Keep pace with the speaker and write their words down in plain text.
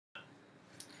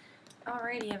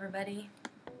Alrighty, everybody.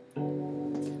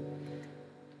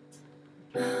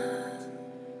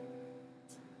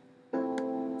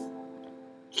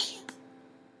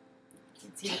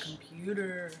 Can't see the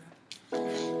computer.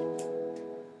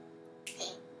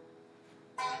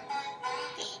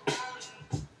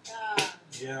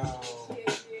 Yo,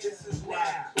 this is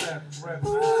why rep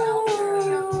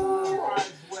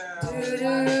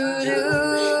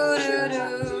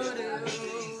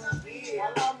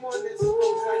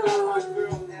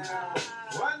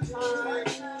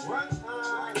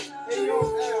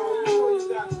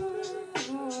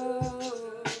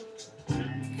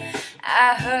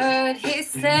I heard he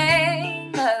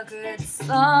sang a good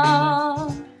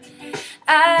song.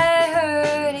 I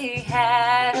heard he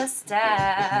had a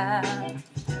style.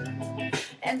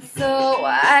 And so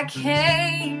I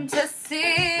came to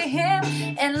see him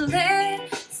and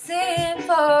listen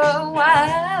for a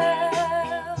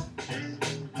while.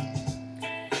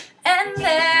 And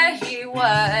there he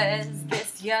was,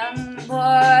 this young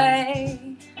boy,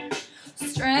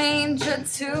 stranger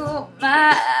to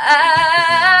my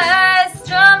eyes,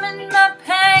 strumming my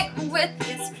pain with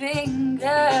his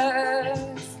fingers,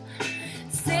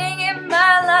 singing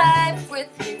my life with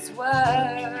his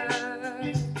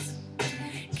words,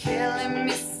 killing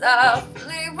me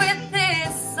softly with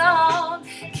his song,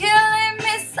 killing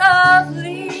me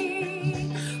softly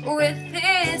with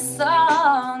his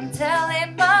song,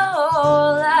 telling my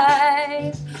whole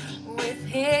life with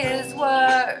his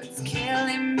words,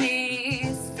 killing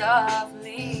me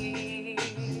softly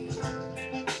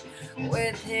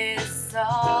with his song.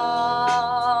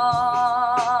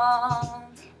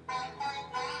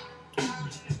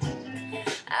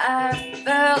 I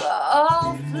felt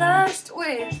all flushed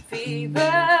with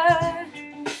fever,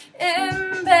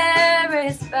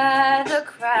 embarrassed by the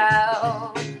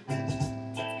crowd.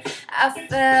 I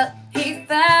felt he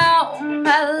found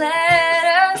my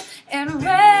letters and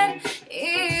read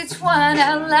each one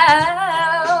out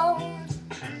loud.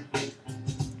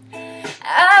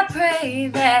 I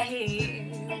prayed that he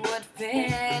would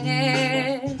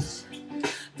finish,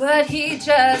 but he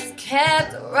just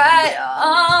kept right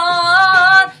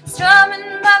on,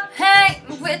 strumming my pain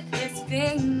with his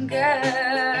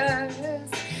fingers,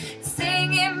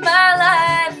 singing my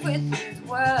life with his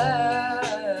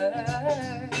words,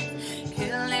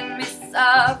 killing me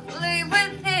softly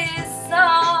with his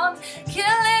song,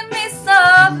 killing me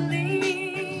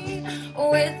softly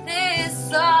with his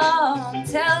song,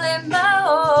 telling my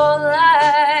whole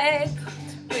life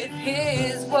with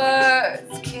his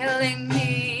words, killing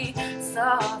me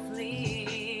softly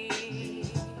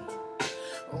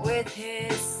with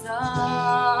his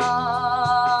song.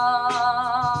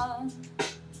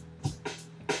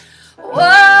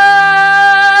 Whoa.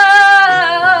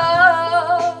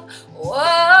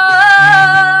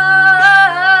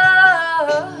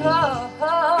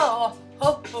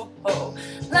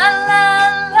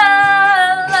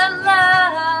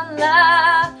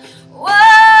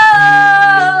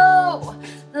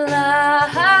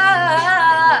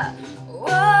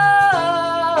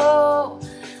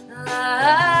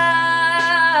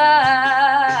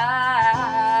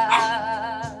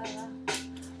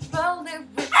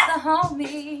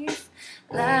 Homies,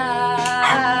 la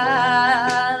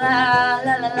la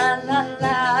la la la la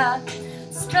la,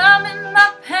 strumming my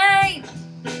pain.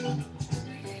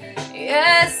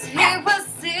 Yes, he was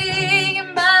singing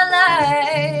my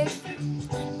life,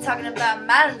 talking about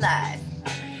my life,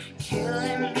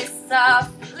 killing me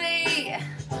softly.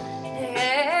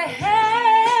 Yeah.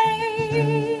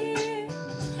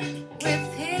 With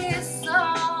his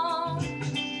song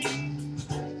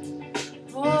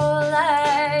for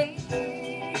life.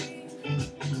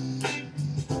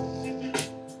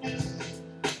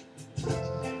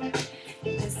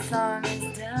 This song is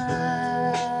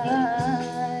done.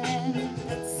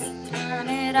 Let's turn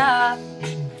it off.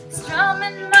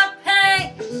 Strumming my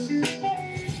pain.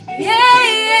 Yeah,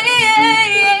 yeah,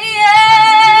 yeah, yeah,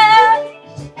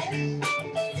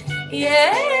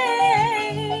 yeah.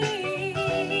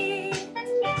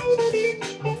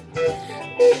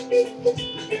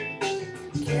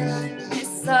 Killing me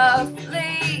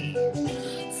softly,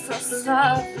 so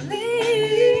softly.